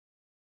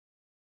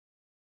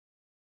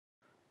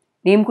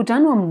Ni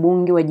mkutano wa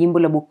mbunge wa jimbo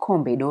la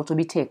Bukombe Dr.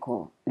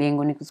 Biteko.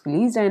 Lengo ni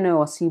kusikiliza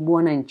yanayowasibu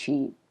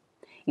wananchi.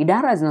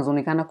 Idara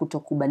zinazoonekana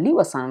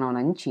kutokubaliwa sana na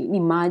wananchi ni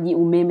maji,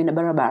 umeme na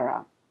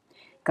barabara.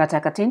 Kata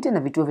ya Katente na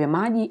vituo vya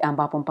maji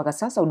ambapo mpaka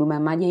sasa huduma ya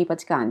maji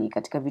haipatikani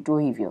katika vituo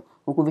hivyo,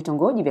 huku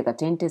vitongoji vya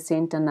Katente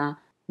Center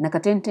na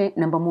Katente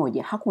namba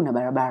 1 hakuna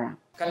barabara.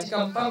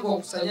 Katika mpango wa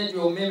ukusanyaji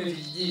wa umeme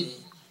vijijini,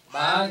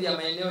 baadhi ya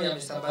maeneo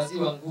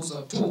yamesambaziwa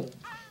nguzo tu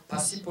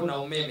pasipo na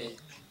umeme.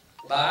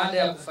 Baada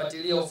ya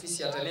kufuatilia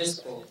ofisi ya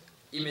TANESCO,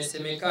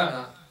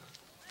 imesemekana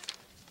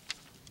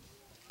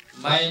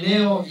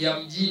maeneo ya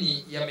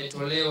mjini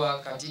yametolewa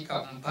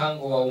katika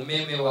mpango wa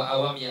umeme wa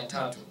awamu ya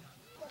 3.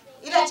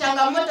 Ila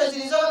changamoto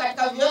zilizoko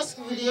katika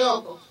vioski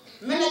vilioko,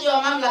 meneja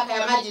wa mamlaka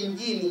ya maji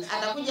mjini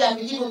atakuja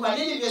ajibu kwa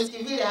nini vioski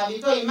vile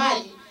havitoi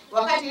maji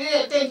wakati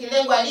lile tenki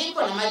lengwa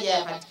lipo na maji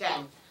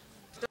hayapatikani.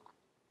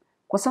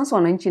 Kwa sasa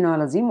wananchi na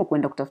walazimu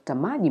kwenda kutafuta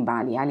maji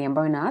mbali, hali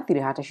ambayo inaathiri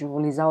hata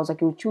shughuli zao za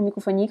kiuchumi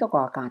kufanyika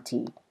kwa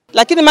wakati.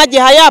 Lakini maji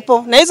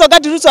hayapo, na hizo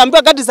gadi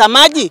tulizoambiwa gadi za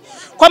maji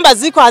kwamba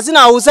ziko hazina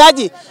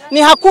wauzaji ni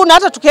hakuna.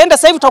 Hata tukienda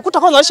sasa hivi tutakuta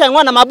kwanza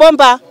walishang'oa na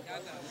mabomba.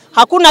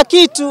 Hakuna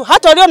kitu,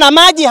 hata walio na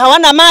maji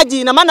hawana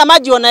maji, na maana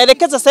maji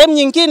wanaelekeza sehemu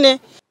nyingine.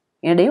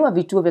 Inadaiwa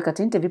vituo vya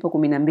Katente vipo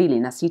 12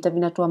 na 6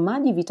 vinatoa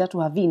maji,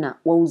 3 havina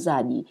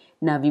wauzaji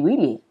na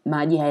 2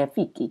 maji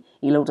hayafiki,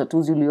 ila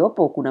utatuzi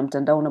uliopo kuna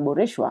mtandao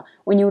unaboreshwa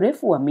wenye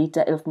urefu wa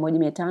mita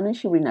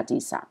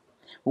 1529.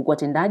 Huku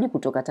watendaji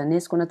kutoka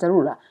TANESCO na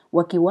TARURA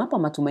wakiwapa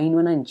matumaini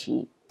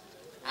wananchi.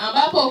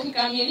 Ambapo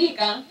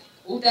ukikamilika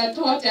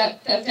utatoa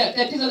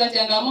tatizo la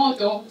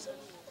changamoto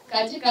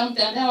katika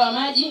mtandao wa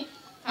maji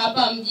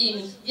hapa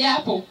mjini.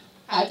 Japo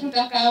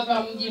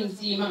hatutakava mji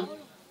mzima,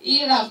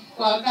 ila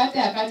kwa wakati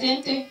ya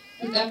Katente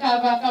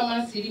tutakava kama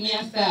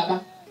 7%.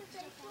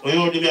 Kwa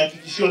hiyo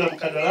nimehakikishiwa na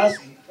mkandarasi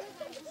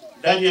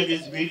ndani ya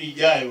miezi 2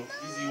 ijayo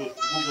hizi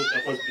nguzo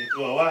zitakuwa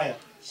zimetoa waya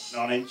na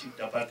wananchi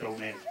mtapata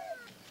umeme.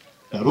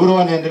 TARURA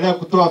wanaendelea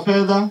kutoa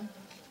fedha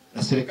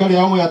na serikali ya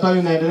awamu ya 5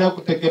 inaendelea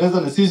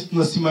kutekeleza na sisi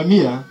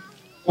tunasimamia.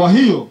 Kwa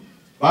hiyo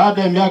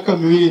baada ya miaka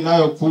 2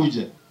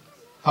 inayokuja,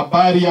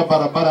 habari ya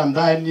barabara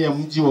ndani ya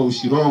mji wa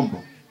Ushirombo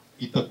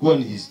itakuwa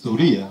ni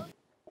historia.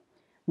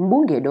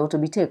 Mbunge Dr.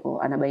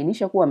 Biteko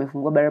anabainisha kuwa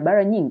amefungua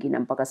barabara nyingi na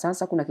mpaka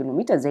sasa kuna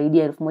kilomita zaidi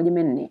ya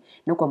 1400,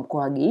 na kwa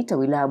mkoa wa Geita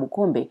wilaya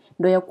Bukombe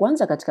ndio ya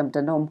kwanza katika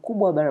mtandao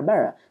mkubwa wa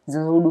barabara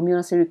zinazohudumiwa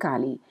na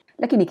serikali.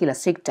 Lakini kila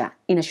sekta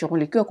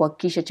inashughulikiwa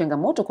kuhakikisha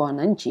changamoto kwa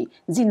wananchi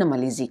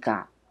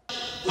zinamalizika.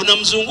 Kuna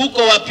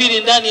mzunguko wa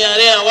pili ndani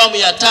ya awamu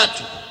ya 3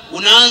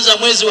 unaanza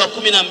mwezi wa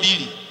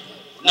 12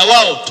 na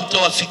wao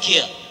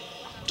tutawafikia.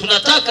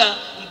 Tunataka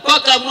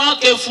mpaka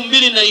mwaka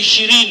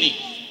 2020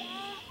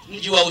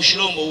 mji wa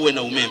Ushirombo uwe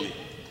na umeme.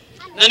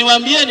 Na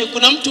niwaambieni,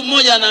 kuna mtu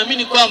mmoja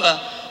anaamini kwamba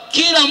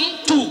kila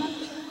mtu,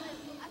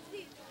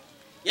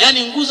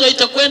 yani nguzo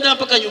itakwenda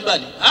mpaka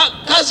nyumbani.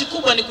 Kazi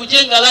kubwa ni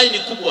kujenga laini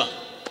kubwa.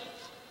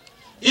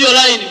 Hiyo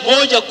laini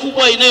moja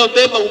kubwa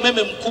inayobeba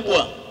umeme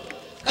mkubwa.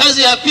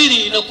 Kazi ya pili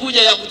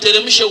inakuja ya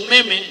kuteremsha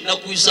umeme na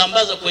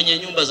kuisambaza kwenye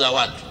nyumba za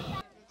watu.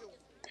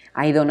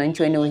 Aidha,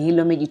 wananchi wa eneo hilo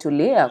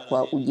wamejitolea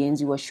kwa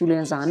ujenzi wa shule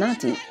na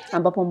zahanati,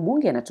 ambapo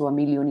mbunge anatoa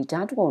milioni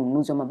 3 kwa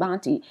ununuzi wa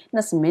mabati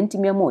na simenti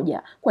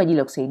 100 kwa ajili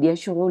ya kusaidia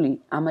shughuli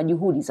ama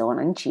juhudi za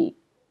wananchi.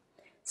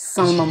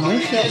 Salma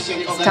Mwisha,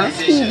 Star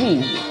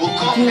TV.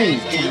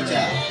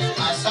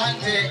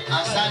 Asante.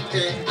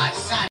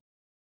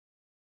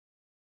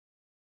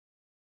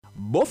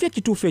 Bofya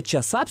kitufe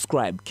cha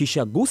subscribe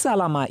kisha gusa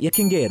alama ya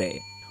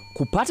kengele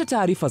kupata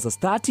taarifa za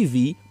Star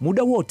TV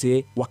muda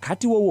wote,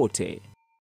 wakati wowote.